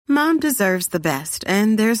Mom deserves the best,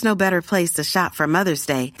 and there's no better place to shop for Mother's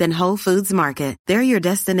Day than Whole Foods Market. They're your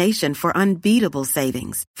destination for unbeatable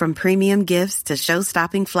savings, from premium gifts to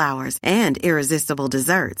show-stopping flowers and irresistible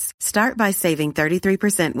desserts. Start by saving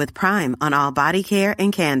 33% with Prime on all body care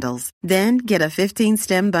and candles. Then get a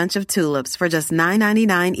 15-stem bunch of tulips for just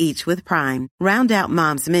 $9.99 each with Prime. Round out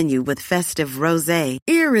Mom's menu with festive rosé,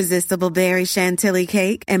 irresistible berry chantilly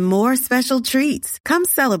cake, and more special treats. Come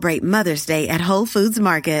celebrate Mother's Day at Whole Foods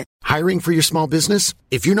Market. Hiring for your small business?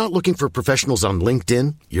 If you're not looking for professionals on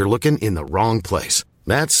LinkedIn, you're looking in the wrong place.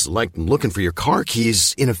 That's like looking for your car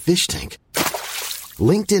keys in a fish tank.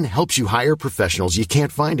 LinkedIn helps you hire professionals you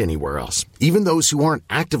can't find anywhere else, even those who aren't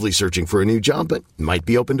actively searching for a new job but might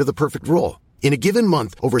be open to the perfect role. In a given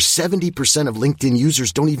month, over 70% of LinkedIn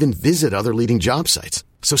users don't even visit other leading job sites.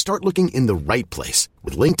 So start looking in the right place.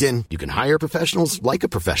 With LinkedIn, you can hire professionals like a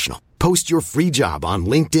professional. Post your free job on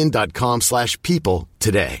linkedin.com/people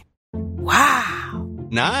today. Wow.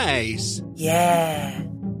 Nice. Yeah.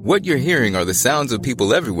 What you're hearing are the sounds of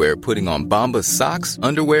people everywhere putting on Bombas socks,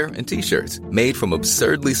 underwear, and T-shirts made from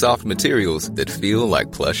absurdly soft materials that feel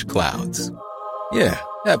like plush clouds. Yeah,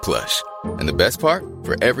 that plush. And the best part?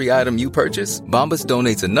 For every item you purchase, Bombas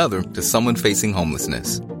donates another to someone facing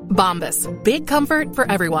homelessness. Bombas. Big comfort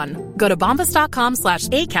for everyone. Go to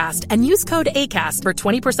bombas.com/ACAST and use code ACAST for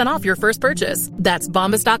 20% off your first purchase. That's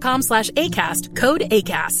bombas.com/ACAST. Code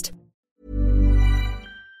ACAST.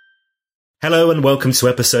 Hello and welcome to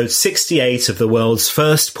episode 68 of the world's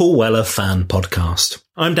first Paul Weller fan podcast.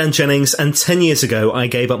 I'm Dan Jennings, and 10 years ago I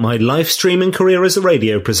gave up my live streaming career as a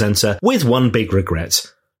radio presenter with one big regret: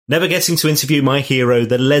 never getting to interview my hero,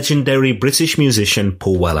 the legendary British musician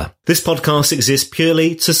Paul Weller. This podcast exists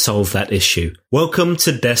purely to solve that issue. Welcome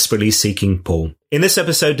to Desperately Seeking Paul. In this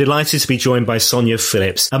episode, delighted to be joined by Sonia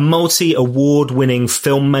Phillips, a multi-award-winning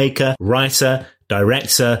filmmaker, writer,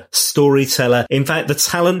 director, storyteller, in fact, the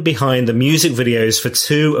talent behind the music videos for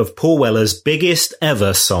two of Paul Weller's biggest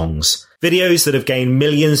ever songs. Videos that have gained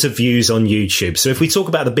millions of views on YouTube. So if we talk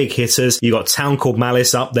about the big hitters, you got Town Called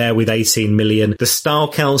Malice up there with 18 million. The Style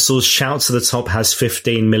Council's Shout to the Top has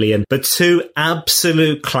 15 million. But two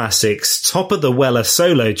absolute classics, top of the Weller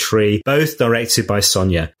solo tree, both directed by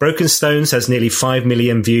Sonia. Broken Stones has nearly 5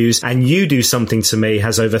 million views, and You Do Something to Me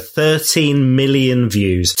has over 13 million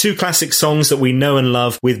views. Two classic songs that we know and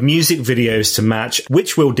love with music videos to match,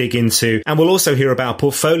 which we'll dig into. And we'll also hear about a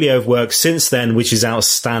portfolio of work since then, which is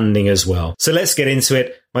outstanding as well. So let's get into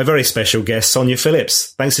it. My very special guest, Sonia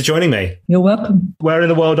Phillips. Thanks for joining me. You're welcome. Where in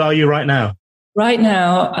the world are you right now? Right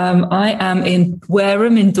now, I am in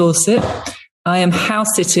Wareham in Dorset. I am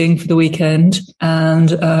house sitting for the weekend,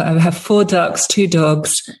 and I have 4 ducks, 2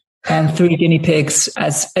 dogs, and 3 guinea pigs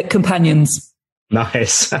as companions.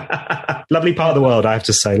 Nice. Lovely part of the world, I have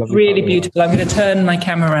to say. Really beautiful. I'm going to turn my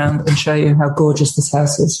camera around and show you how gorgeous this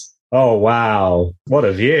house is. Oh, wow. What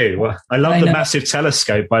a view. I love the massive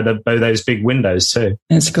telescope by those big windows too.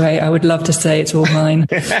 It's great. I would love to say it's all mine.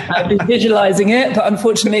 I've been visualizing it, but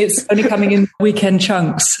unfortunately it's only coming in weekend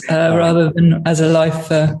chunks rather than as a life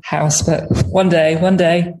house. But one day.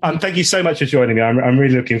 Thank you so much for joining me. I'm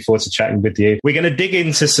really looking forward to chatting with you. We're going to dig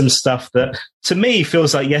into some stuff that to me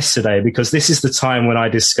feels like yesterday, because this is the time when I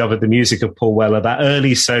discovered the music of Paul Weller, that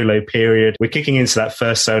early solo period. We're kicking into that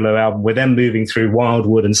first solo album. We're then moving through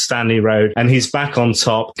Wildwood and Stanley Road, and he's back on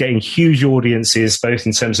top, getting huge audiences, both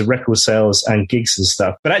in terms of record sales and gigs and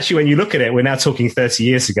stuff. But actually, when you look at it, we're now talking 30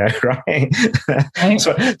 years ago, right?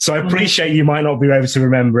 So I appreciate you might not be able to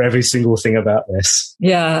remember every single thing about this.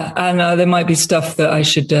 Yeah, and there might be stuff that I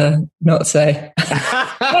should not say.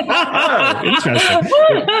 Oh, interesting.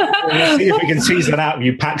 We'll see if we can tease that out of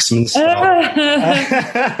you, Paxman style.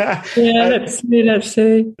 Let's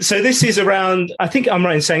see. So this is around, I think I'm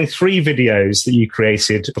right in saying 3 videos that you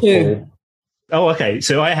created for Paul. Oh, okay.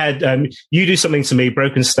 So I had You Do Something to Me,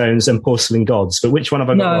 Broken Stones, and Porcelain Gods. But which one have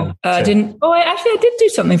I got wrong? I didn't. Oh, I did do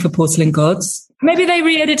something for Porcelain Gods. Maybe they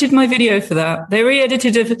re-edited my video for that. They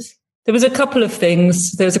re-edited it. There was a couple of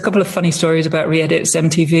things. There was a couple of funny stories about re-edits.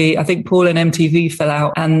 MTV, I think Paul and MTV fell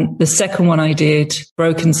out. And the second one I did,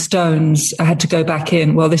 Broken Stones, I had to go back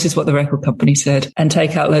in. Well, this is what the record company said, and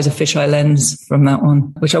take out loads of fisheye lens from that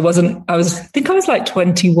one, which I think I was like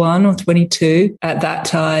 21 or 22 at that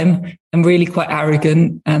time. And really quite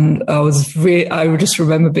arrogant. And I just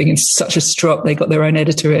remember being in such a strop. They got their own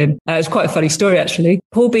editor in. It was quite a funny story, actually.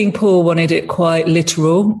 Paul being Paul wanted it quite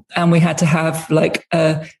literal. And we had to have like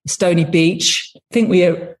a stony beach think we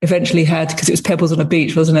eventually had, because it was pebbles on a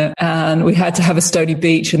beach, wasn't it? And we had to have a stony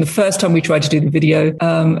beach. And the first time we tried to do the video,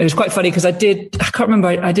 it was quite funny because I can't remember,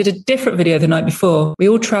 I did a different video the night before. We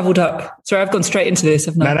all travelled up. Sorry, I've gone straight into this,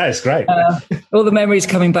 haven't I? No, it's great. All the memories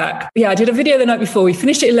coming back. Yeah, I did a video the night before. We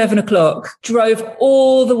finished at 11 o'clock, drove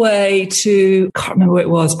all the way to, I can't remember where it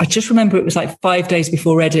was. I just remember it was like 5 days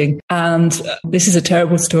before Reading. And this is a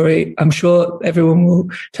terrible story. I'm sure everyone will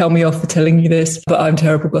tell me off for telling you this, but I'm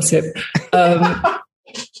terrible gossip.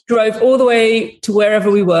 Drove all the way to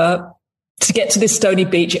wherever we were to get to this stony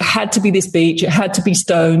beach. It had to be this beach. It had to be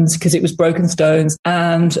stones because it was broken stones.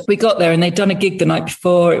 And we got there and they'd done a gig the night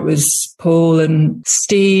before. It was Paul and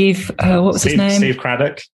Steve. What was his name? Steve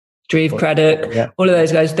Craddock. Steve Craddock. Yeah. All of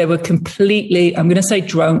those guys. They were completely, I'm going to say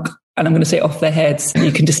drunk, and I'm going to say off their heads.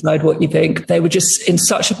 You can decide what you think. They were just in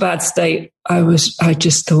such a bad state. I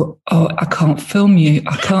just thought, oh, I can't film you.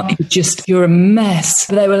 I can't, you're a mess.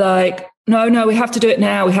 But they were like, no, we have to do it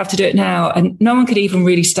now. We have to do it now. And no one could even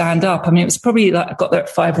really stand up. I mean, it was probably like I got there at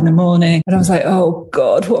 5 a.m. and I was like, oh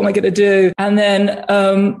God, what am I going to do? And then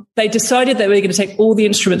they decided they were going to take all the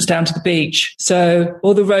instruments down to the beach. So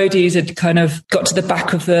all the roadies had kind of got to the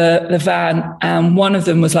back of the van, and one of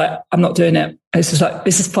them was like, I'm not doing it. This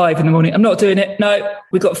is 5 a.m. I'm not doing it. No,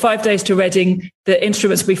 we've got 5 days to Reading. The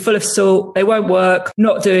instruments will be full of salt. They won't work.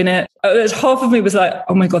 Not doing it. There's half of me was like,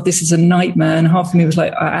 oh my God, this is a nightmare. And half of me was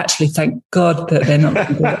like, I actually thank God that they're not going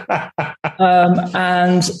to do it.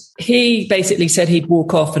 And he basically said he'd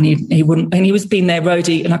walk off and he wouldn't. And he was been their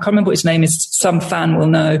roadie. And I can't remember what his name is. Some fan will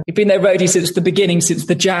know. He'd been their roadie since the beginning, since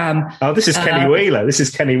the jam. Oh, this is Kenny Wheeler. This is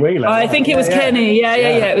Kenny Wheeler. I think it was Kenny. Yeah.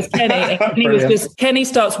 It was Kenny. And Kenny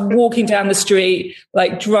starts walking down the street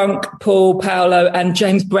like drunk. Paul, Paolo, and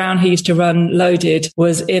James Brown, who used to run Loaded,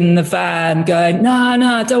 was in the van going,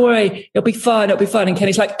 no, don't worry. It'll be fine. And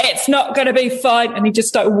Kenny's like, it's not going to be fine. And he just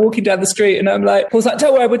started walking down the street. And I'm like, Paul's like,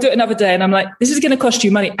 don't worry, we'll do it another day. And I'm like, this is going to cost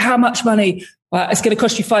you money. How much money? Well, it's going to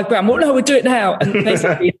cost you $5,000. Well, no, we'll do it now. And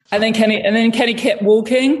basically, and then Kenny kept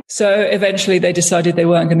walking. So eventually they decided they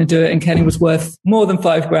weren't going to do it. And Kenny was worth more than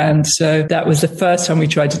 $5,000. So that was the first time we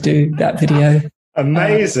tried to do that video.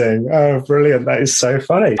 Amazing. Oh, brilliant. That is so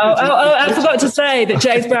funny. I forgot to say that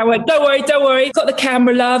James Brown went, don't worry. Got the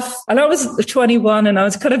camera, love. And I was 21 and I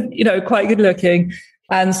was kind of, quite good looking.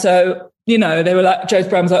 And so, they were like, James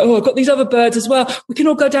Brown was like, oh, I've got these other birds as well. We can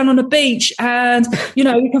all go down on a beach and, you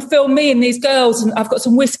can film me and these girls and I've got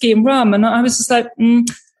some whiskey and rum. And I was just like,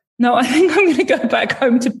 no, I think I'm going to go back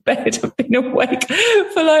home to bed. I've been awake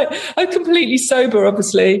I'm completely sober,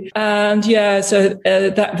 obviously. And so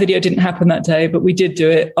that video didn't happen that day, but we did do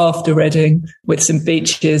it after Reading with some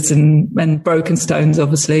beaches and broken stones,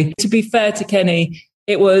 obviously. To be fair to Kenny,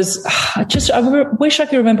 it was, I wish I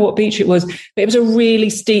could remember what beach it was, but it was a really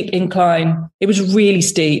steep incline. It was really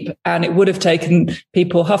steep and it would have taken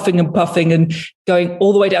people huffing and puffing and going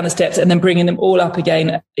all the way down the steps and then bringing them all up again,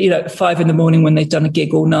 at 5 a.m. when they've done a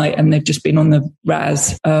gig all night and they've just been on the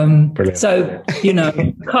Raz. So,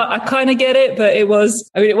 I kind of get it, but it was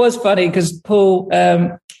funny because Paul,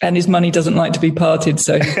 and his money doesn't like to be parted.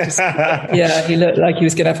 So he looked like he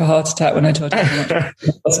was going to have a heart attack when I told him how much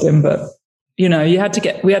it cost him, but we had to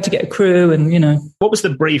get a crew and, What was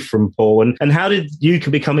the brief from Paul and how did you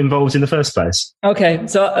become involved in the first place? Okay.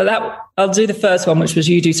 So I'll do the first one, which was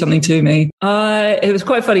You Do Something to Me. It was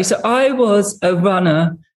quite funny. So I was a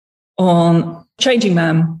runner on Changing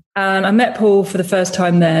Man and I met Paul for the first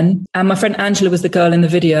time then. And my friend Angela was the girl in the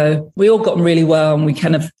video. We all got on really well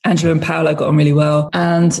and Angela and Paolo got on really well.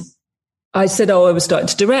 And I said, I was starting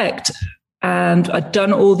to direct and I'd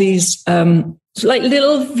done all these, like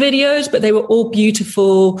little videos, but they were all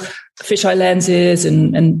beautiful fisheye lenses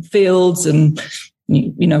and fields and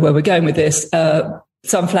you know where we're going with this,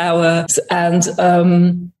 sunflowers. And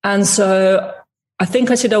so I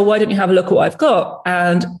think I said, why don't you have a look at what I've got?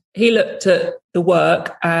 And he looked at the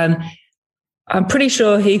work and I'm pretty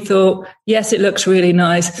sure he thought, yes, it looks really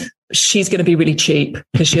nice. She's going to be really cheap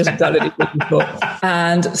because she hasn't done it before.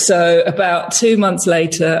 And so about 2 months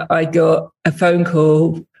later, I got a phone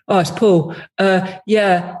call. Oh, it's Paul. Do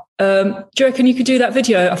you reckon you could do that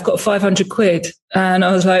video? I've got 500 quid. And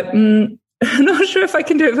I was like, I'm not sure if I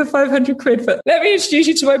can do it for 500 quid, but let me introduce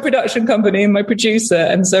you to my production company and my producer.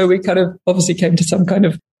 And so we kind of obviously came to some kind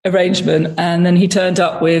of arrangement. And then he turned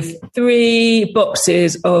up with 3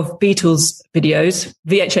 boxes of Beatles videos,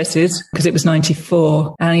 VHSs, because it was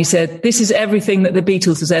 94. And he said, this is everything that the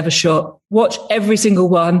Beatles has ever shot. Watch every single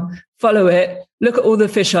one, follow it, look at all the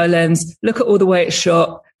fisheye lens, look at all the way it's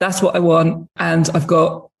shot. That's what I want. And I've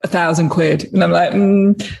got 1,000 quid. And I'm like,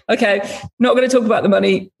 okay, not going to talk about the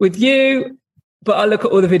money with you, but I'll look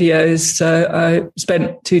at all the videos. So I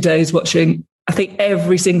spent 2 days watching I think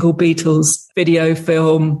every single Beatles video,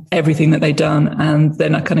 film, everything that they'd done. And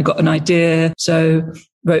then I kind of got an idea. So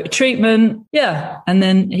wrote a treatment. Yeah. And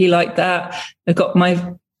then he liked that. I got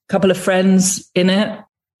my couple of friends in it.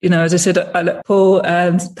 You know, as I said, Paul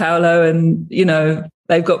and Paolo, and, you know,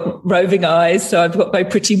 they've got roving eyes. So I've got very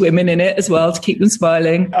pretty women in it as well to keep them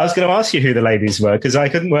smiling. I was going to ask you who the ladies were, because I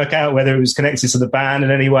couldn't work out whether it was connected to the band in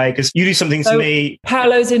any way, because you do something to me.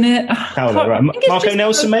 Paolo's in it. Paolo, right. Marco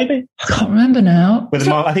Nelson, maybe? I can't remember now.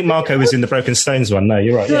 I think Marco was in the Broken Stones one. No,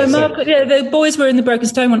 you're right. No, Marco, the boys were in the Broken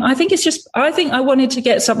Stone one. I think I wanted to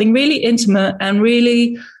get something really intimate and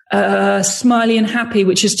really smiley and happy,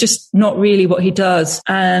 which is just not really what he does.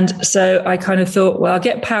 And so I kind of thought, well, I'll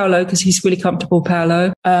get Paolo because he's really comfortable,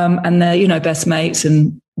 Paolo. And they're, you know, best mates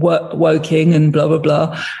and woking and blah, blah,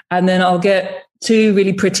 blah. And then I'll get two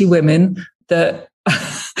really pretty women that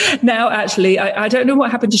now actually, I don't know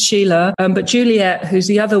what happened to Sheila, but Juliet, who's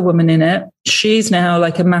the other woman in it, she's now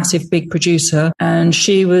like a massive big producer, and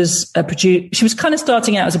she was she was kind of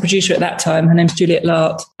starting out as a producer at that time. Her name's Juliet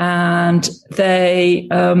Lart. And they,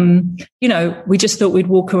 you know, we just thought we'd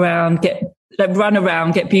walk around, run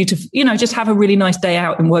around, get beautiful, you know, just have a really nice day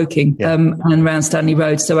out in Woking, and around Stanley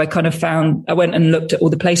Road. So I went and looked at all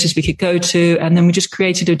the places we could go to, and then we just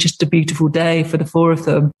created just a beautiful day for the four of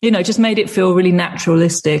them. You know, just made it feel really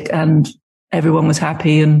naturalistic, and everyone was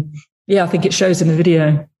happy. And yeah, I think it shows in the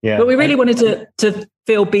video. Yeah. But we really wanted to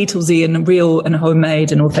feel Beatlesy and real and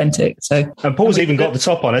homemade and authentic. And Paul's even got the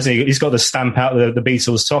top on, hasn't he? He's got the stamp out the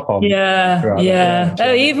Beatles top on. Yeah.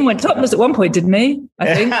 Oh, he even went topless at one point, didn't he?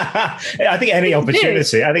 I think. I think any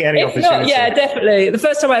opportunity. Yeah, definitely. The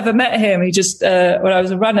first time I ever met him, he just when I was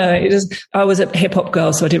a runner, I was a hip hop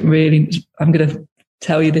girl, so I didn't really. I'm going to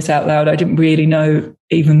tell you this out loud. I didn't really know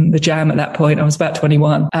even the Jam at that point. I was about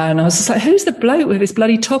 21, and I was just like, who's the bloke with his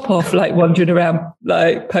bloody top off, like wandering around,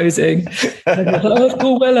 like posing? And I was like, oh,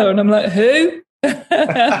 Paul Weller. And I'm like, who?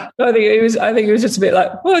 I think it was just a bit like,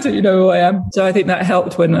 oh, don't you know who I am? So I think that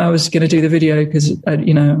helped when I was going to do the video, because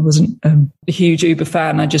you know, I wasn't a huge Uber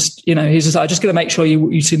fan. I just, you know, he's just like, just going to make sure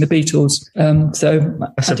you've seen the Beatles. So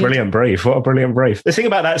that's a brilliant brief. What a brilliant brief. The thing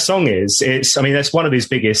about that song is, that's one of his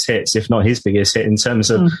biggest hits, if not his biggest hit, in terms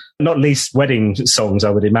of not least wedding songs, I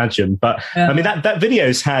would imagine. But I mean, that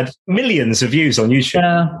video's had millions of views on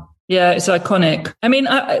YouTube. Yeah, it's iconic. I mean,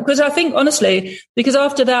 because I think, honestly, because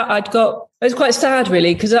after that, it was quite sad,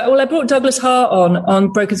 really, because I brought Douglas Hart on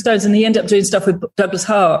Broken Stones, and he ended up doing stuff with Douglas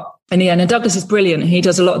Hart in the end. And Douglas is brilliant. He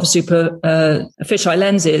does a lot of the super fisheye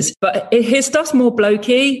lenses, but his stuff's more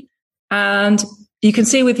blokey. And you can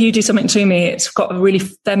see with You Do Something To Me, it's got a really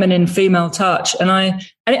feminine female touch. And I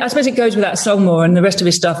suppose it goes with that song more, and the rest of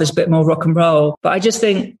his stuff is a bit more rock and roll. But I just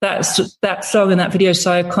think that song and that video is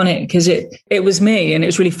so iconic because it was me, and it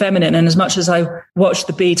was really feminine. And as much as I watched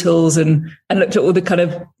the Beatles and looked at all the kind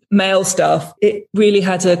of male stuff, it really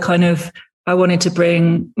had a kind of, I wanted to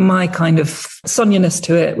bring my kind of Sonia-ness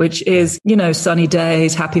to it, which is, you know, sunny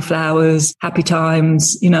days, happy flowers, happy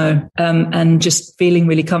times, you know, and just feeling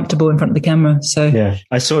really comfortable in front of the camera. So yeah,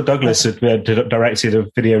 I saw Douglas had directed a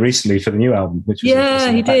video recently for the new album, which was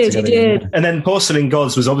he did. And then Porcelain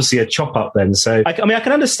Gods was obviously a chop up then. So I mean, I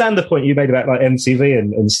can understand the point you made about like MTV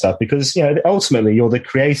and stuff, because, you know, ultimately you're the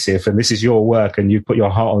creative and this is your work and you put your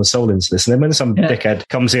heart and soul into this. And then when some dickhead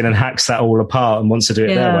comes in and hacks that all apart and wants to do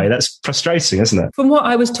it their way, that's frustrating, isn't it? From what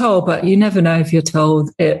I was told, but you never know if you're told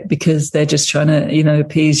it because they're just trying to, you know,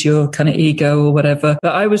 appease your kind of ego or whatever.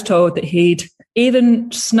 But I was told that he'd either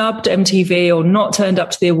snubbed MTV or not turned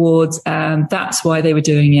up to the awards, and that's why they were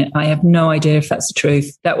doing it. I have no idea if that's the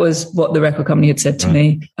truth. That was what the record company had said to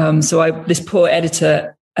me. So this poor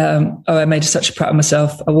editor, I made such a prat of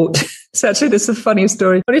myself. I walked. So actually, this is a funniest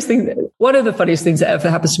story. One of the funniest things that ever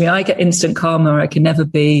happens to me, I get instant karma. I can never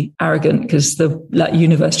be arrogant because the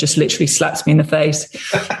universe just literally slaps me in the face.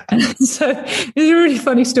 And so it's a really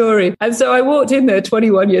funny story. And so I walked in there,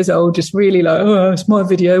 21 years old, just really like, oh, it's my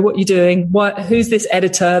video. What are you doing? Who's this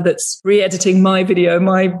editor that's re-editing my video,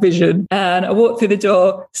 my vision? And I walked through the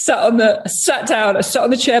door, sat down, I sat on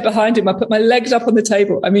the chair behind him. I put my legs up on the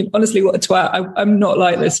table. I mean, honestly, what a twat. I'm not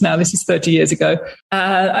like this now. This is 30 years ago.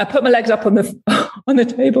 I put my legs up on the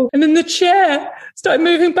table, and then the chair started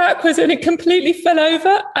moving backwards and it completely fell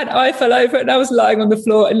over, and I fell over and I was lying on the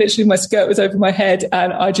floor, and literally my skirt was over my head,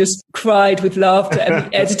 and I just cried with laughter,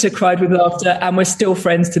 and the editor cried with laughter, and we're still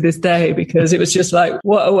friends to this day because it was just like,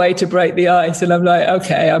 what a way to break the ice. And I'm like,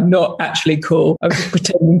 okay, I'm not actually cool. I'm just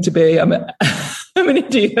pretending to be. I'm an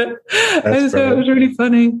idiot. And so it was really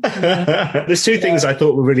funny. There's two things I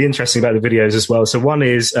thought were really interesting about the videos as well. So one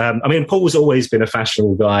is, Paul's always been a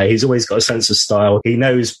fashionable guy. He's always got a sense of style. He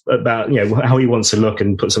knows about, how he wants to look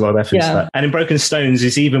and puts a lot of effort into that. And in Broken Stones,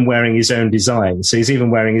 he's even wearing his own design. So he's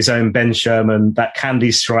even wearing his own Ben Sherman, that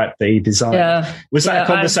candy stripe that he designed. Yeah. Was that a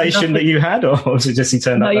conversation that you had, or was it just he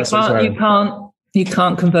turned up? You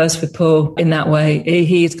can't converse with Paul in that way.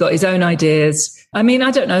 He's got his own ideas. I mean,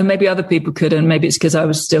 I don't know, maybe other people couldn't. Maybe it's because I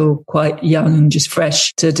was still quite young and just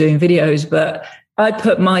fresh to doing videos, but I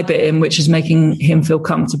put my bit in, which is making him feel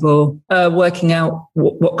comfortable, working out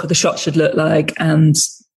what the shot should look like and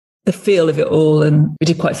the feel of it all. And we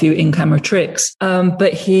did quite a few in-camera tricks.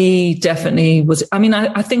 But he definitely was,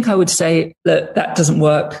 I think I would say that doesn't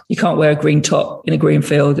work. You can't wear a green top in a green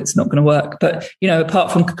field. It's not going to work. But,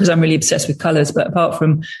 apart from, because I'm really obsessed with colors, but apart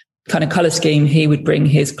from kind of color scheme, he would bring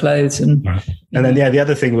his clothes. And then the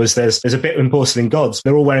other thing was there's a bit in Porcelain Gods.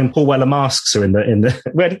 They're all wearing Paul Weller masks. Are in the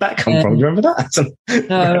where did that come from? Do you remember that?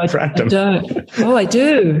 No, I don't. Oh, I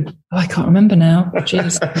do. Oh, I can't remember now.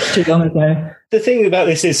 Jeez, too long ago. The thing about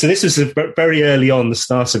this is, so this was very early on, the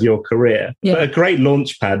start of your career, but a great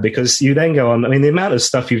launch pad, because you then go on. The amount of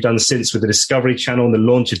stuff you've done since with the Discovery Channel and the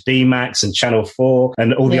launch of D-Max and Channel 4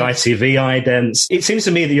 and all the ITV idents. It seems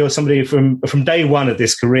to me that you're somebody from day one of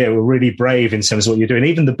this career were really brave in terms of what you're doing.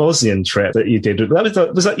 Even the Bosnian trip that you did,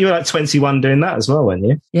 was that you were like 21 doing that as well, weren't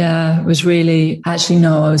you? Yeah, it was really, actually,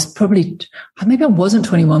 no, I was probably, maybe I wasn't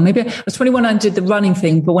 21. Maybe I was 21 and did the running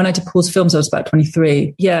thing, but when I did Paul's films, I was about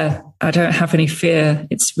 23. Yeah, I don't have any fear.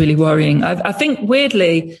 It's really worrying. I think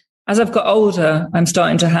weirdly, as I've got older, I'm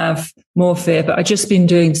starting to have more fear, but I just been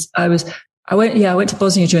doing, I went to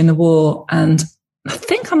Bosnia during the war, and I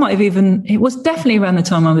think I might have it was definitely around the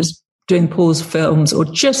time I was doing Paul's films or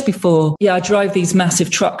just before. Yeah, I drive these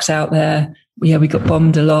massive trucks out there. Yeah, we got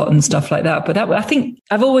bombed a lot and stuff like that. But I think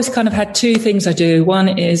I've always kind of had two things I do.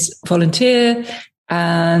 One is volunteer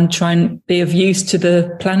and try and be of use to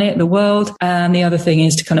the planet, the world. And the other thing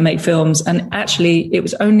is to kind of make films. And actually, it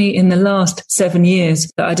was only in the last 7 years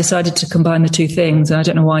that I decided to combine the two things. And I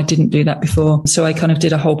don't know why I didn't do that before. So I kind of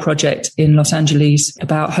did a whole project in Los Angeles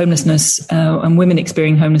about homelessness and women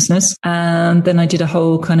experiencing homelessness. And then I did a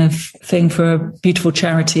whole kind of thing for a beautiful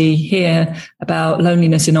charity here about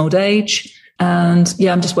loneliness in old age. And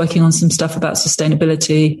yeah, I'm just working on some stuff about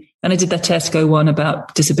sustainability. And I did that Tesco one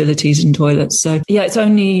about disabilities in toilets. So yeah, it's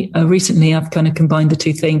only recently I've kind of combined the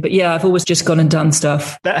two things. But yeah, I've always just gone and done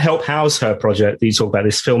stuff. That Help House Her project that you talk about,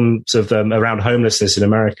 this films of around homelessness in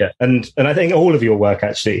America. And I think all of your work,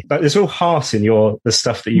 actually, like, there's real heart in the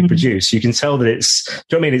stuff that you produce. You can tell that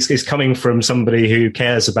it's coming from somebody who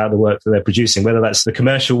cares about the work that they're producing, whether that's the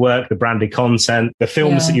commercial work, the branded content, the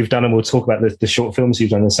films that you've done. And we'll talk about the short films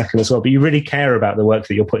you've done in a second as well. But you really care about the work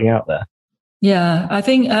that you're putting out there. Yeah, I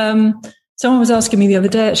think someone was asking me the other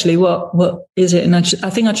day, actually, what is it? And I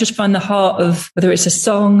think I just find the heart of whether it's a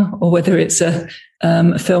song or whether it's a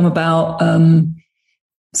film about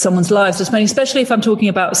someone's lives, especially if I'm talking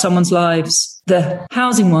about someone's lives. The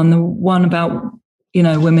housing one, the one about,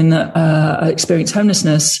 women that experience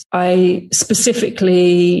homelessness, I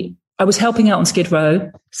was helping out on Skid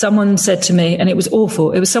Row. Someone said to me, and it was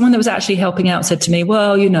awful. It was someone that was actually helping out said to me,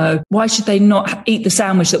 well, why should they not eat the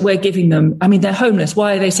sandwich that we're giving them? I mean, they're homeless.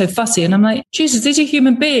 Why are they so fussy? And I'm like, Jesus, these are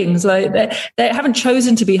human beings. Like they haven't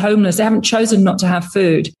chosen to be homeless. They haven't chosen not to have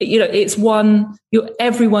food. It's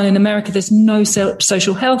everyone in America. There's no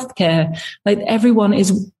social health care. Like everyone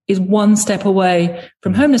is one step away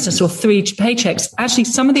from homelessness or 3 paychecks. Actually,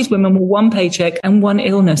 some of these women were 1 paycheck and 1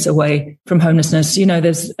 illness away from homelessness.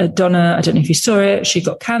 There's Donna, I don't know if you saw it. She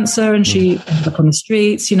got cancer and she ended up on the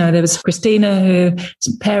streets. There was Christina, who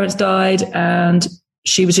some parents died and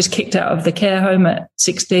she was just kicked out of the care home at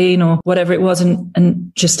 16 or whatever it was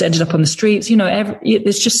and just ended up on the streets.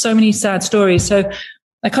 There's just so many sad stories. So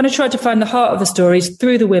I kind of tried to find the heart of the stories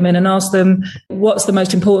through the women and ask them what's the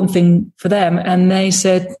most important thing for them. And they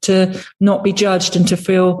said to not be judged and to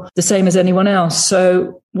feel the same as anyone else.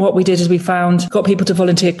 So what we did is we got people to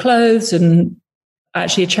volunteer clothes, and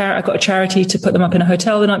actually I got a charity to put them up in a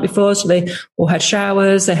hotel the night before. So they all had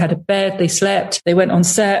showers, they had a bed, they slept, they went on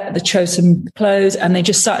set, they chose some clothes, and they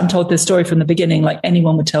just sat and told their story from the beginning, like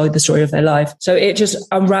anyone would tell you the story of their life. So it just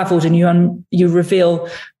unraveled, and you reveal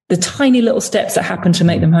the tiny little steps that happen to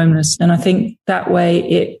make them homeless. And I think that way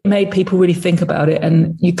it made people really think about it.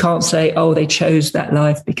 And you can't say, oh, they chose that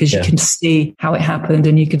life, because you can see how it happened,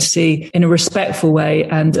 and you can see in a respectful way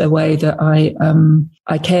and a way that I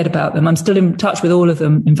I cared about them. I'm still in touch with all of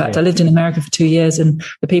them. In fact, I lived in America for 2 years, and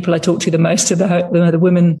the people I talked to the most are the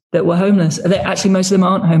women that were homeless. Actually, most of them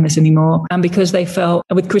aren't homeless anymore. And because they felt,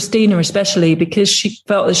 with Christina especially, because she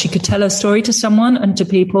felt that she could tell her story to someone and to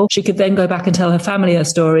people, she could then go back and tell her family her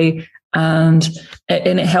story. And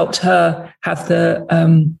it helped her have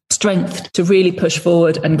the strength to really push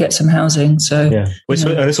forward and get some housing. So and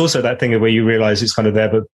it's also that thing where you realise it's kind of there,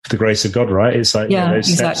 but for the grace of God, right? It's like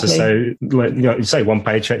those steps are so, like, you say one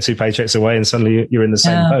paycheck, 2 paychecks away, and suddenly you're in the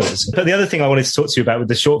same boat. But the other thing I wanted to talk to you about with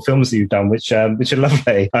the short films that you've done, which are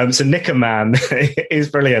lovely. So Knicker Man is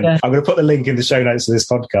brilliant. I'm going to put the link in the show notes of this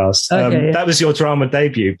podcast. That was your drama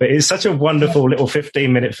debut, but it's such a wonderful little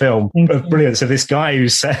 15-minute film. Brilliant. So this guy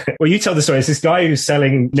who's you tell the story. It's this guy who's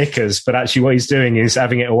selling knickers, but actually what he's doing is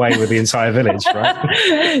having it away with the entire village,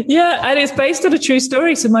 right? Yeah, and it's based on a true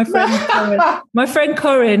story. So my friend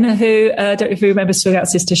Corinne, who I don't know if you remember Swing Out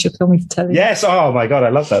Sister, she'll call me to tell you. Yes, oh my God, I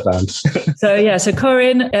love that band. So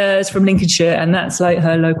Corinne is from Lincolnshire, and that's like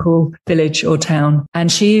her local village or town.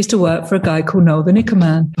 And she used to work for a guy called Noel the Knicker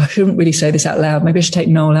Man. I shouldn't really say this out loud. Maybe I should take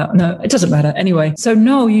Noel out. No, it doesn't matter. Anyway, so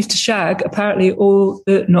Noel used to shag apparently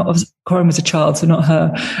Corinne was a child, so not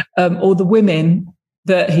her, all the women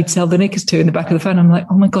that he'd sell the knickers to in the back of the phone. I'm like,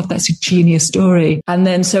 oh my God, that's a genius story. And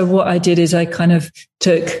then so what I did is I kind of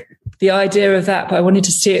took the idea of that, but I wanted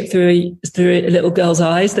to see it through a little girl's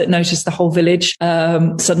eyes that noticed the whole village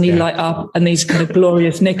suddenly light up and these kind of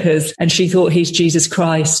glorious knickers. And she thought he's Jesus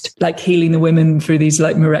Christ, like healing the women through these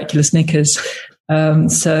like miraculous knickers.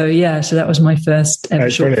 So that was my first ever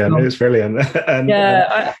short film. It was brilliant. And,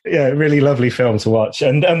 really lovely film to watch.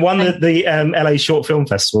 And won the LA Short Film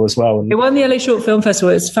Festival as well. It won the LA Short Film Festival.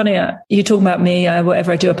 It's funny, you talk about me,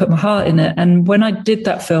 whatever I do, I put my heart in it. And when I did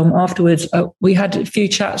that film afterwards, we had a few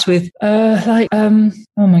chats with, oh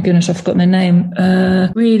my goodness, I've forgotten their name.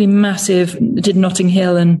 Really massive, did Notting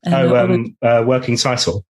Hill and Working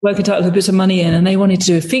Title. Working Title, a bit of money in, and they wanted to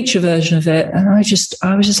do a feature version of it. And I was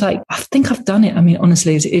just like, I think I've done it. I mean,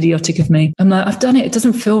 honestly, it's idiotic of me. I'm like, I've done it. It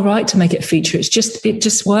doesn't feel right to make it a feature. It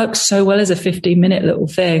just works so well as a 15-minute little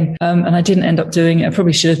thing. And I didn't end up doing it. I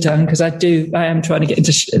probably should have done, because I am trying to get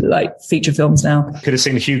into feature films now. Could have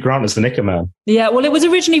seen Hugh Grant as the Knicker Man. Yeah, well, it was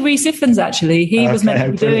originally Rhys Ifans, actually. He was meant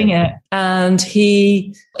to be doing it. And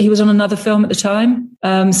he was on another film at the time.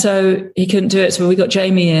 So he couldn't do it. So we got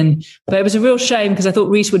Jamie in. But it was a real shame, because I thought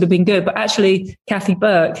Rhys would have been good. But actually, Kathy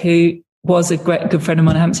Burke, who was a good friend of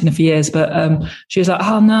mine, I haven't seen her for years, but she was like,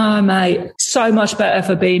 oh no, mate, so much better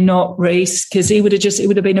for being not Rhys, because it would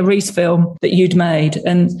have been a Rhys film that you'd made.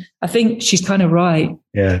 And I think she's kind of right.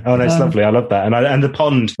 Yeah. Oh, no, it's lovely. I love that. And The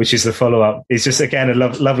Pond, which is the follow-up, is just, again, a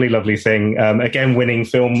lovely thing. Again, winning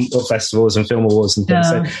film festivals and film awards and things.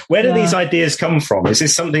 So where do these ideas come from? Is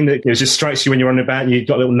this something that just strikes you when you're on about, you've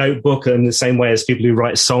got a little notebook, and the same way as people who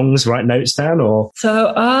write songs, write notes down, or?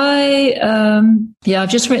 So I've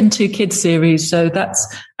just written 2 kids series. So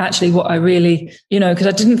that's actually what I really, because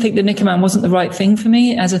I didn't think the Knicker Man wasn't the right thing for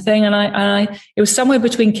me as a thing. And it was somewhere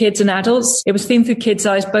between kids and adults. It was themed through kids'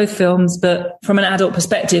 eyes, both films, but from an adult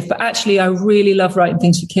perspective. But actually, I really love writing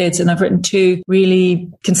things for kids. And I've written 2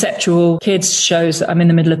 really conceptual kids shows that I'm in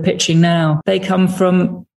the middle of pitching now. They come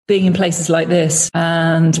from being in places like this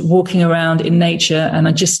and walking around in nature. And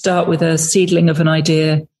I just start with a seedling of an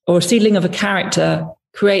idea or a seedling of a character,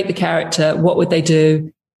 create the character. What would they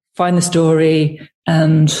do? Find the story.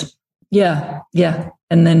 And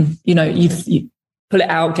and then, you pull it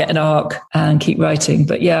out, get an arc, and keep writing.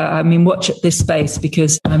 But watch this space,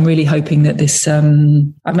 because I'm really hoping that this,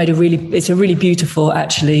 it's a really beautiful,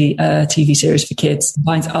 actually, TV series for kids.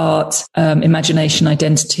 Combines art, imagination,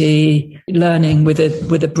 identity, learning with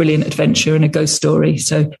a brilliant adventure and a ghost story.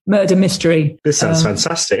 So murder mystery. This sounds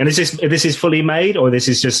fantastic. And this is fully made, or this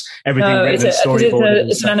is just everything written and storyboarded?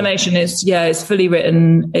 It's an animation. It's fully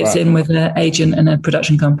written. It's in with an agent and a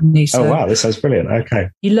production company. So wow, this sounds brilliant. Okay.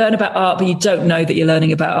 You learn about art, but you don't know that you're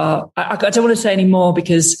learning about art. I don't want to say any more,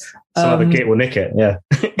 because some other git will nick it. Yeah.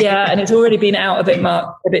 And it's already been out a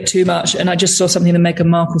bit too much. And I just saw something that Meghan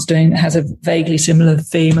Markle's doing that has a vaguely similar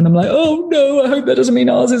theme, and I'm like, oh no, I hope that doesn't mean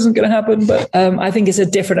ours isn't going to happen. But I think it's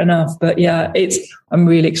different enough. But I'm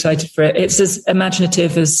really excited for it. It's as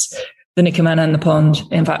imaginative as the Knicker Man and The Pond.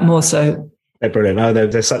 In fact, more so. They're brilliant. Oh,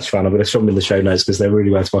 they're such fun. I'm going to show them in the show notes, because they're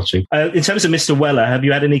really worth watching. In terms of Mr. Weller, have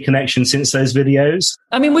you had any connection since those videos?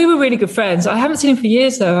 I mean, we were really good friends. I haven't seen him for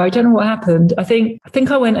years, though. I don't know what happened. I think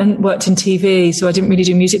I went and worked in TV, so I didn't really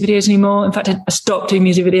do music videos anymore. In fact, I stopped doing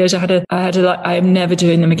music videos. I am never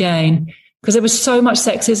doing them again. because there was so much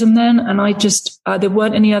sexism then. And I just, there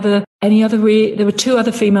weren't there were two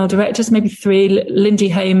other female directors, maybe three, Lindy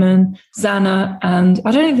Heyman, Zana, and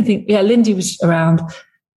I don't even think, Lindy was around.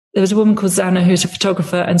 There was a woman called Zana who's a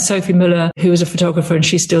photographer, and Sophie Muller, who was a photographer, and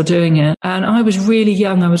she's still doing it. And I was really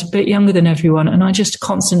young. I was a bit younger than everyone. And I just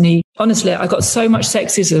constantly, honestly, I got so much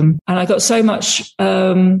sexism, and I got so much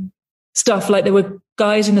stuff. Like, there were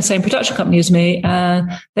guys in the same production company as me,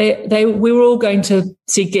 and we were all going to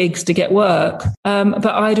see gigs to get work. But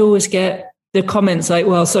I'd always get the comments like,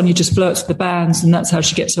 well, Sonia just flirts with the bands and that's how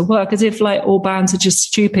she gets her work, as if like all bands are just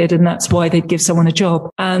stupid and that's why they'd give someone a job.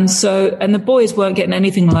 And the boys weren't getting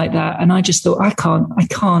anything like that. And I just thought, I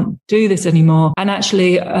can't do this anymore. And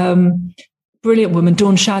actually, brilliant woman,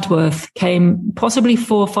 Dawn Shadworth, came possibly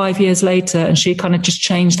 4 or 5 years later, and she kind of just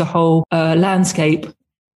changed the whole landscape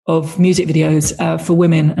of music videos for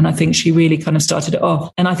women. And I think she really kind of started it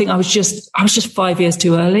off. And I think I was just 5 years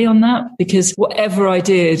too early on that, because whatever I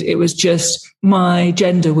did, it was just my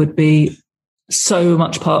gender would be so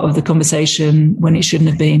much part of the conversation when it shouldn't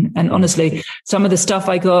have been. And honestly, some of the stuff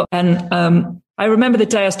I got, and I remember the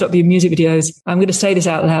day I stopped doing music videos. I'm going to say this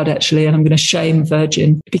out loud, actually, and I'm going to shame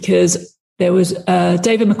Virgin, because there was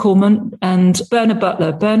David McCallum and Bernard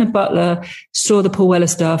Butler. Bernard Butler saw the Paul Weller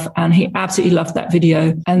stuff and he absolutely loved that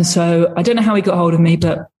video. And so I don't know how he got hold of me,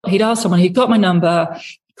 but he'd asked someone, he'd got my number,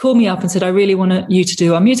 called me up and said, I really want you to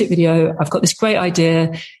do our music video. I've got this great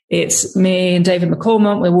idea. It's me and David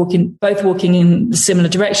McCallum. We're both walking in a similar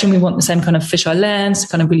direction. We want the same kind of fisheye lens,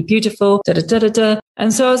 kind of really beautiful,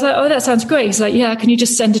 And so I was like, oh, that sounds great. He's like, yeah, can you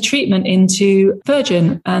just send a treatment into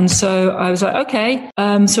Virgin? And so I was like, okay.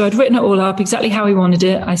 So I'd written it all up exactly how he wanted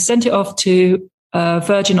it. I sent it off to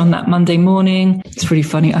Virgin on that Monday morning. It's really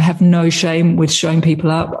funny. I have no shame with showing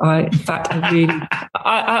people up. I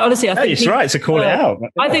honestly, I think it's right to call it out.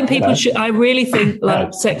 I think people should. I really think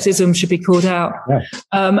sexism should be called out. Yeah.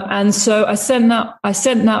 And so I sent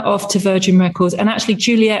that off to Virgin Records, and actually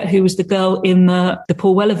Juliet, who was the girl in the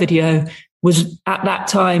Paul Weller video, was at that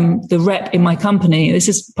time the rep in my company. This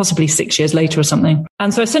is possibly 6 years later or something.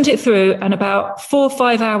 And so I sent it through, and about 4 or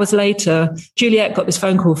 5 hours later, Juliet got this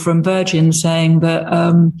phone call from Virgin saying that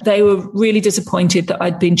they were really disappointed that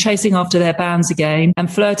I'd been chasing after their bands again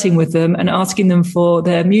and flirting with them and asking them for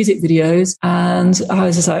their music videos. And I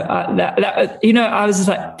was just like, I was just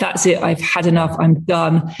like, that's it. I've had enough. I'm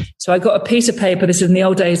done. So I got a piece of paper. This is in the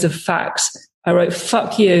old days of fax. I wrote,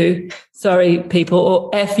 fuck you, sorry people,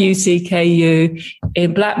 or F-U-C-K-U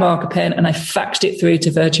in black marker pen. And I faxed it through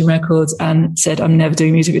to Virgin Records and said, I'm never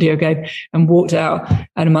doing a music video again, and walked out.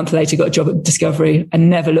 And a month later got a job at Discovery and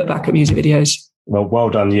never looked back at music videos. Well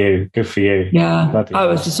done you. Good for you. Yeah.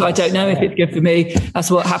 I don't know if it's good for me.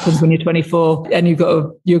 That's what happens when you're 24 and you've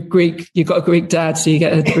got a Greek dad, so you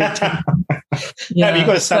get a Greek dad. Yeah, but you've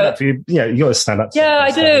got to stand up for you. Yeah, you got to stand up. Yeah,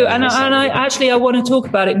 I do. And I want to talk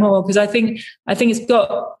about it more, because I think it's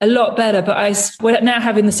got a lot better, but we're now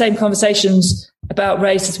having the same conversations about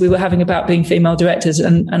race as we were having about being female directors.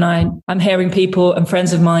 And I'm hearing people and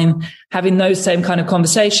friends of mine having those same kind of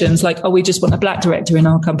conversations, like, oh, we just want a black director in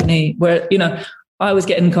our company, where, I was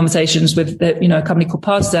getting conversations with, a company called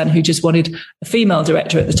Partisan who just wanted a female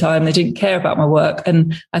director at the time. They didn't care about my work.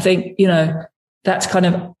 And I think, that's kind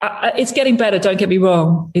of, it's getting better. Don't get me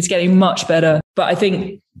wrong. It's getting much better. But I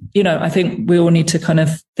think we all need to kind of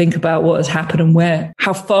think about what has happened and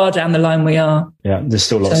how far down the line we are. Yeah. There's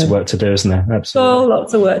still lots of work to do, isn't there? Absolutely. Still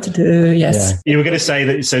lots of work to do. Yes. Yeah. You were going to say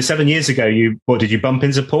that. So 7 years ago, did you bump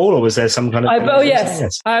into Paul, or was there some kind of?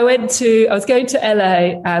 Yes. I was going to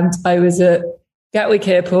LA, and I was at Gatwick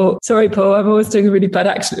Airport. Sorry, Paul, I'm always doing a really bad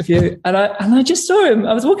accent of you. And I just saw him.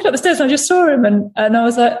 I was walking up the stairs and I just saw him, and I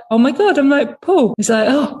was like, oh my God. I'm like, Paul. He's like,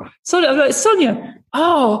 oh, Sonia. I'm like, Sonia.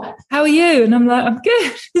 Oh, how are you? And I'm like, I'm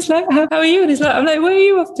good. He's like, how are you? And he's like, I'm like, where are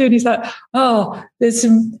you off to? And he's like, oh, there's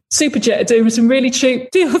some Superjet doing some really cheap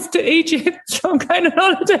deals to Egypt. So I'm going on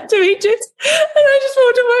holiday to Egypt. And I just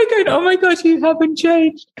walked away going, oh my God, you haven't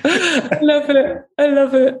changed. I love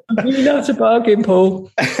it. You love to bargain, Paul.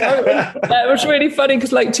 That was really funny,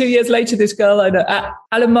 because like 2 years later, this girl I know,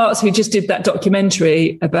 Alan Marks, who just did that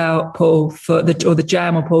documentary about Paul for the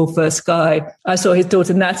Jam or Paul for Sky, I saw his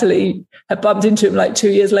daughter Natalie had bumped into him like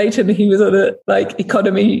 2 years later, and he was on a like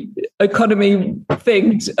economy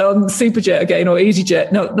thing on Superjet again, or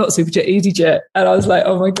EasyJet. No, not Superjet, EasyJet. And I was like,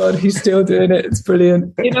 oh my God, he's still doing it. It's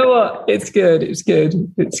brilliant. You know what? It's good.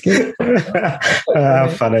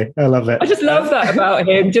 Funny. I love it. I just love that about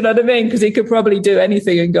him. Do you know what I mean? Because he could probably do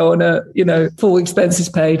anything and go on a, full expenses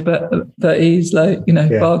paid, but he's like,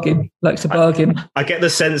 bargain, likes to bargain. I get the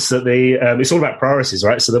sense that it's all about priorities,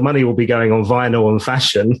 right? So the money will be going on vinyl and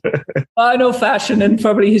fashion. Vinyl, fashion, passion and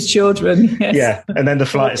probably his children. Yes. Yeah, and then the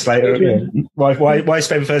flights later. Why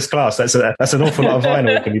spend first class? That's an awful lot of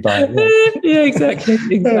vinyl you can be buying. Yeah, exactly.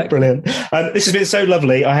 Brilliant. This has been so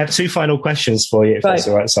lovely. I have 2 final questions for you, if that's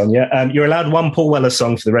all right, Sonia. You're allowed one Paul Weller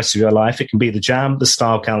song for the rest of your life. It can be The Jam, The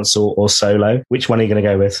Style Council, or solo. Which one are you going to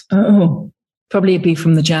go with? Oh, probably it'd be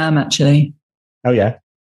from The Jam, actually. Oh, yeah.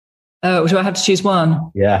 Oh, do I have to choose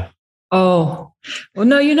one? Yeah. Oh, well,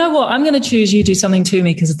 no, you know what? I'm going to choose You Do Something To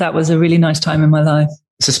Me because that was a really nice time in my life.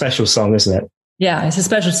 It's a special song, isn't it? Yeah, it's a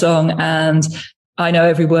special song, and I know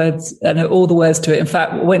every word. I know all the words to it. In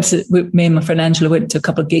fact, me and my friend Angela went to a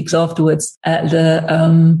couple of gigs afterwards at the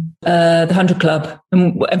 100 Club.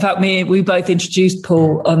 And in fact, we both introduced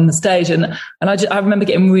Paul on the stage, and I remember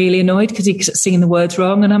getting really annoyed because he kept singing the words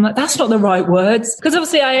wrong, and I'm like, that's not the right words. Because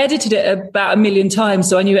obviously I edited it about 1 million times,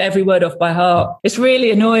 so I knew every word off by heart. It's really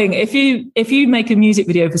annoying if you make a music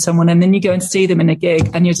video for someone and then you go and see them in a gig,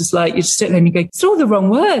 and you're just sitting there and you go, it's all the wrong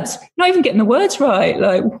words. You're not even getting the words right.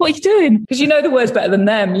 Like, what are you doing? Because you know the words better than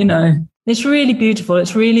them. You know, it's really beautiful.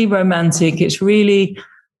 It's really romantic. It's really,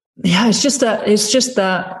 it's just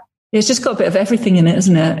that. It's just got a bit of everything in it,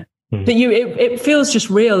 isn't it? But it feels just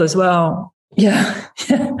real as well. Yeah.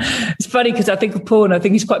 It's funny because I think of Paul and I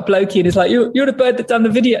think he's quite blokey, and he's like, you're the bird that done the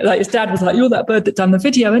video. Like his dad was like, you're that bird that done the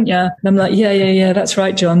video, aren't you? And I'm like, yeah, that's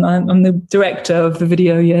right, John. I'm the director of the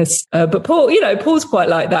video. Yes. But Paul, Paul's quite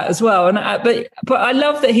like that as well. And but I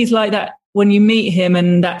love that he's like that when you meet him,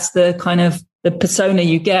 and that's the kind of the persona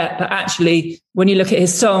you get. But actually, when you look at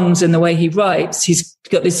his songs and the way he writes, he's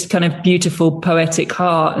got this kind of beautiful poetic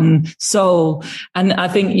heart and soul. And I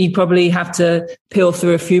think you probably have to peel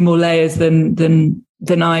through a few more layers than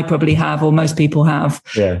I probably have, or most people have,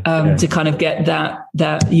 to kind of get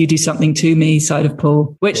that You Do Something To Me side of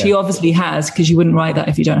Paul, which he obviously has, because you wouldn't write that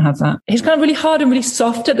if you don't have that. He's kind of really hard and really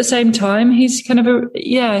soft at the same time. He's kind of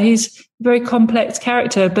he's a very complex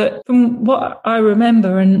character, but from what I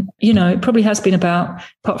remember, and, it probably has been apart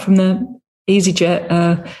from the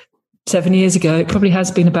EasyJet, 7 years ago, it probably has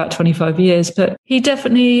been about 25 years, but he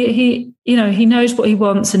definitely, he knows what he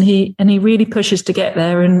wants, and he really pushes to get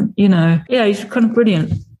there. And, he's kind of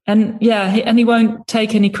brilliant. And he won't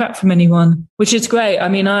take any crap from anyone, which is great. I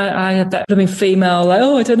mean, I had that blooming female, like,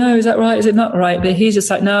 oh, I don't know, is that right? Is it not right? But he's just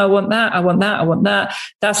like, no, I want that. I want that. I want that.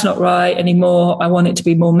 That's not right anymore. I want it to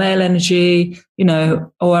be more male energy,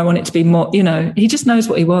 or I want it to be more, he just knows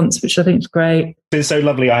what he wants, which I think is great. It's so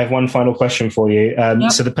lovely. I have one final question for you.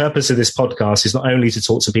 So the purpose of this podcast is not only to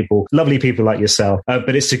talk to people, lovely people like yourself,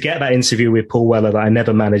 but it's to get that interview with Paul Weller that I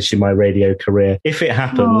never managed in my radio career. If it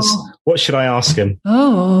happens, what should I ask him?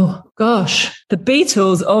 Oh, gosh. The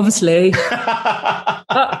Beatles, obviously.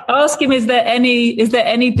 Ask him, is there any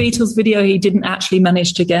Beatles video he didn't actually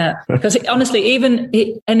manage to get? Because honestly,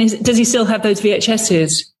 does he still have those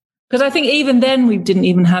VHSs? Because I think even then we didn't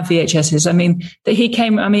even have VHSs. I mean,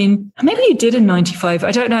 maybe he did in 95.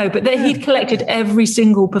 I don't know. But he'd collected every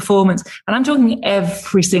single performance. And I'm talking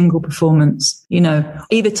every single performance,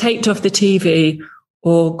 either taped off the TV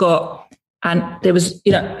or and there was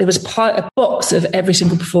a box of every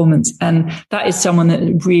single performance. And that is someone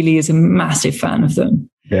that really is a massive fan of them.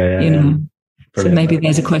 Yeah. So maybe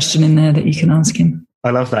there's a question in there that you can ask him. I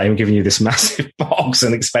love that, him giving you this massive box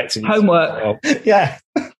and expecting homework. Yeah.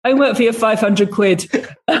 Homework for your 500 quid.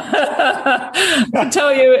 I can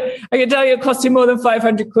tell you it cost you more than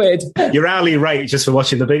 500 quid. Your hourly rate just for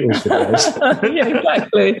watching the Beatles videos. Yeah,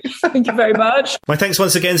 exactly. Thank you very much. My thanks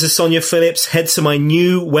once again to Sonia Phillips. Head to my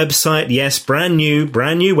new website. Yes, brand new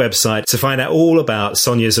website to find out all about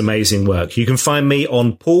Sonia's amazing work. You can find me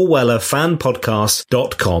on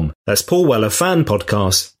paulwellerfanpodcast.com. That's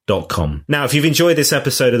paulwellerfanpodcast.com. Now, if you've enjoyed this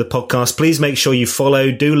episode of the podcast, please make sure you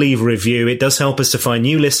follow, do leave a review. It does help us to find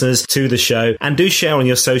new listeners to the show, and do share on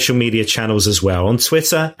your social media channels as well. On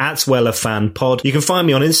Twitter, @WellerFanPod. You can find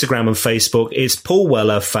me on Instagram and Facebook. It's Paul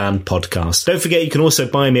Weller Fan Podcast. Don't forget, you can also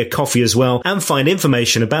buy me a coffee as well, and find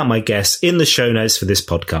information about my guests in the show notes for this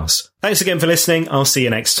podcast. Thanks again for listening. I'll see you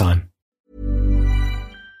next time.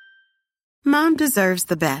 Mom deserves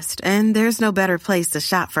the best, and there's no better place to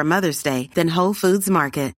shop for Mother's Day than Whole Foods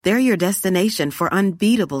Market. They're your destination for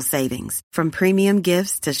unbeatable savings, from premium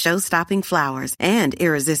gifts to show-stopping flowers and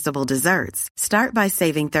irresistible desserts. Start by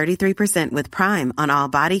saving 33% with Prime on all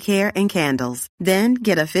body care and candles. Then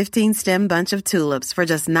get a 15-stem bunch of tulips for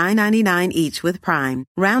just $9.99 each with Prime.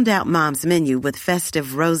 Round out Mom's menu with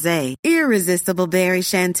festive rosé, irresistible berry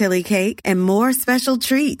chantilly cake, and more special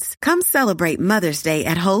treats. Come celebrate Mother's Day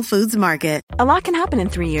at Whole Foods Market. A lot can happen in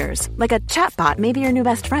 3 years, like a chatbot may be your new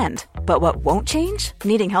best friend. But what won't change?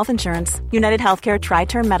 Needing health insurance. United Healthcare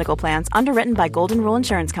Tri-Term Medical Plans, underwritten by Golden Rule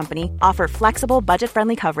Insurance Company, offer flexible,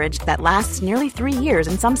 budget-friendly coverage that lasts nearly 3 years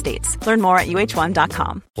in some states. Learn more at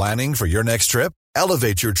uh1.com. Planning for your next trip?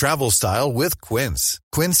 Elevate your travel style with Quince.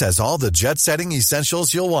 Quince has all the jet-setting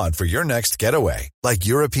essentials you'll want for your next getaway, like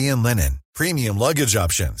European linen, premium luggage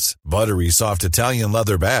options, buttery soft Italian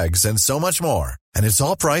leather bags, and so much more. And it's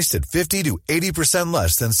all priced at 50 to 80%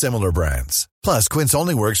 less than similar brands. Plus, Quince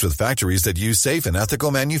only works with factories that use safe and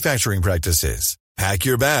ethical manufacturing practices. Pack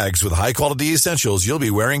your bags with high-quality essentials you'll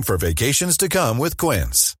be wearing for vacations to come with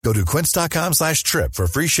Quince. Go to quince.com/trip for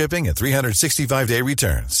free shipping and 365-day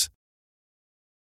returns.